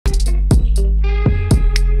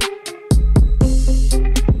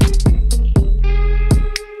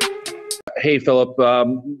Hey, Philip.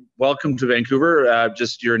 Welcome to Vancouver.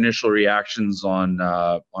 Just your initial reactions on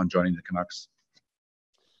joining the Canucks.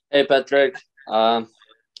 Hey, Patrick. I'm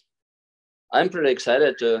pretty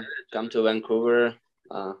excited to come to Vancouver.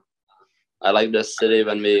 I like this city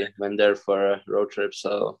when we went there for a road trip,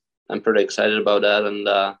 so I'm pretty excited about that. And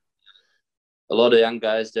a lot of young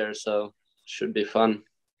guys there, so should be fun.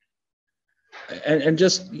 And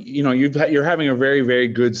just, you're having a very, very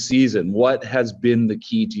good season. What has been the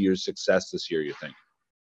key to your success this year, you think?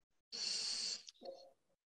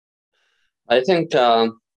 I think I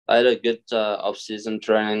had a good off-season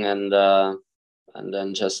training, and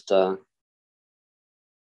then just I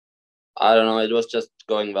don't know, it was just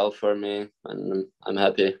going well for me, and I'm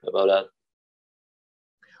happy about that.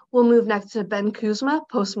 We'll move next to Ben Kuzma,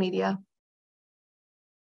 Post Media.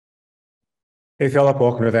 Hey, Philip,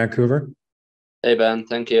 welcome to Vancouver. Hey, Ben,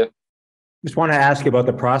 thank you. Just want to ask you about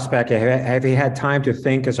the prospect. Have you had time to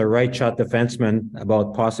think as a right shot defenseman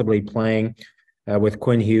about possibly playing with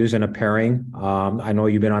Quinn Hughes in a pairing? I know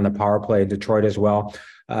you've been on the power play in Detroit as well.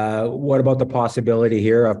 What about the possibility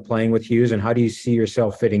here of playing with Hughes, and how do you see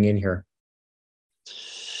yourself fitting in here?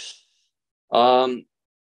 I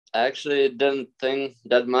actually didn't think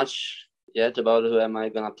that much yet about who am I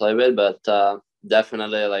going to play with, but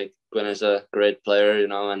definitely, like, Quinn is a great player,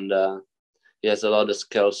 and he has a lot of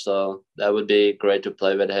skills, so that would be great to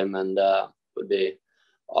play with him, and would be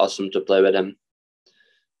awesome to play with him.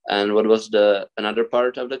 And what was another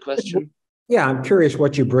part of the question? Yeah, I'm curious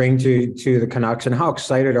what you bring to the Canucks, and how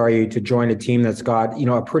excited are you to join a team that's got,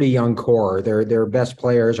 a pretty young core. Their best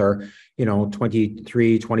players are,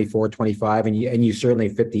 23, 24, 25, and you certainly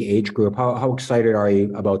fit the age group. How excited are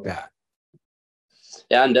you about that?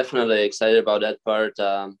 Yeah, I'm definitely excited about that part.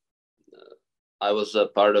 I was a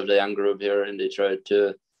part of the young group here in Detroit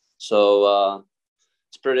too, so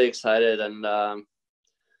it's pretty excited, and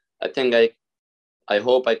I think I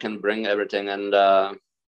hope I can bring everything, and I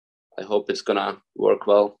hope it's gonna work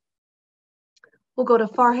well. We'll go to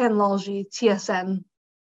Farhan Lalji, TSN.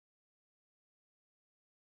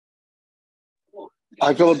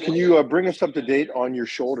 Hi, Philip. Can you bring us up to date on your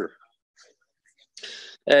shoulder?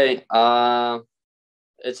 Hey,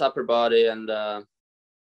 it's upper body, and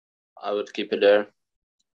I would keep it there.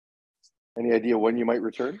 Any idea when you might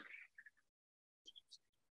return?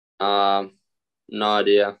 No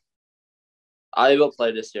idea. I will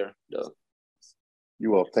play this year, though. You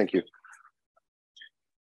will. Thank you.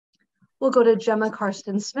 We'll go to Gemma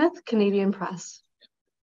Karsten-Smith, Canadian Press.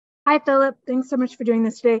 Hi, Philip. Thanks so much for doing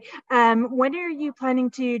this today. When are you planning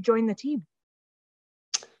to join the team?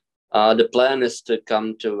 The plan is to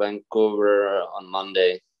come to Vancouver on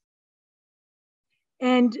Monday.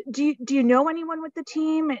 And do you know anyone with the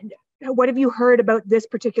team? What have you heard about this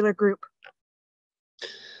particular group?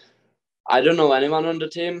 I don't know anyone on the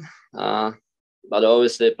team, but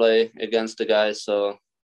obviously play against the guys, so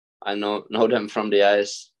I know them from the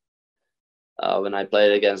ice when I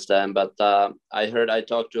played against them. But I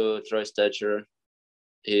talked to Troy Stetcher.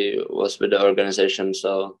 He was with the organization,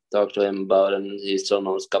 so talked to him about it, and he still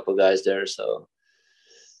knows a couple guys there. So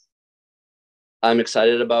I'm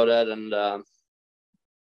excited about that, and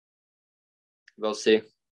we'll see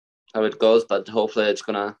how it goes, but hopefully it's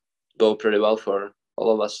gonna go pretty well for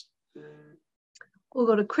all of us. We'll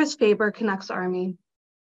go to Chris Faber, Canucks Army.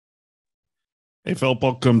 Hey, Philip,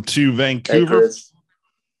 welcome to Vancouver.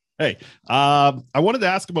 Hey, I wanted to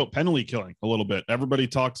ask about penalty killing a little bit. Everybody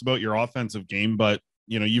talks about your offensive game, but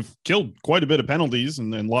you've killed quite a bit of penalties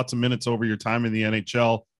and lots of minutes over your time in the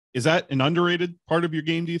NHL. Is that an underrated part of your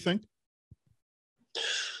game, do you think?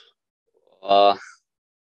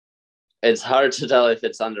 It's hard to tell if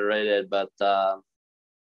it's underrated, but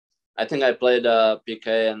I think I played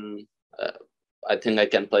PK, and I think I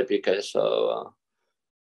can play PK, so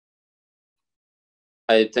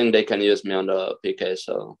I think they can use me on the PK.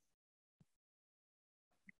 So,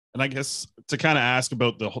 and I guess to kind of ask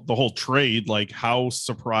about the whole trade, like, how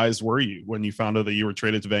surprised were you when you found out that you were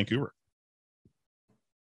traded to Vancouver?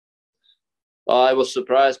 Well, I was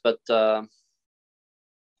surprised, but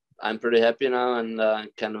I'm pretty happy now, and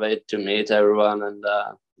can't wait to meet everyone and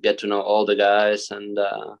get to know all the guys and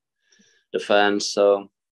the fans.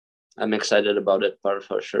 So I'm excited about that part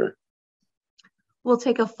for sure. We'll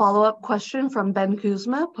take a follow-up question from Ben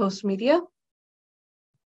Kuzma, Post Media.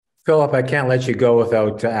 Philip, I can't let you go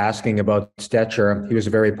without asking about Stetcher. He was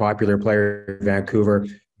a very popular player in Vancouver,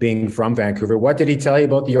 being from Vancouver. What did he tell you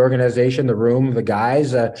about the organization, the room, the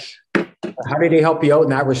guys? How did he help you out in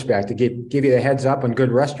that respect? To give you the heads up on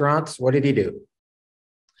good restaurants? What did he do?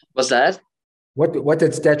 What's that? What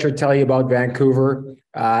did Stetcher tell you about Vancouver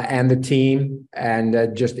and the team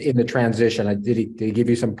and just in the transition? Did he give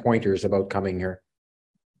you some pointers about coming here?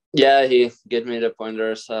 Yeah, he gave me the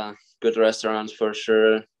pointers. Good restaurants for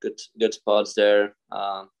sure. Good spots there.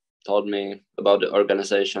 Told me about the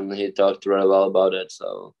organization. He talked really well about it,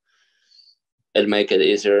 so it'll make it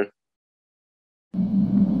easier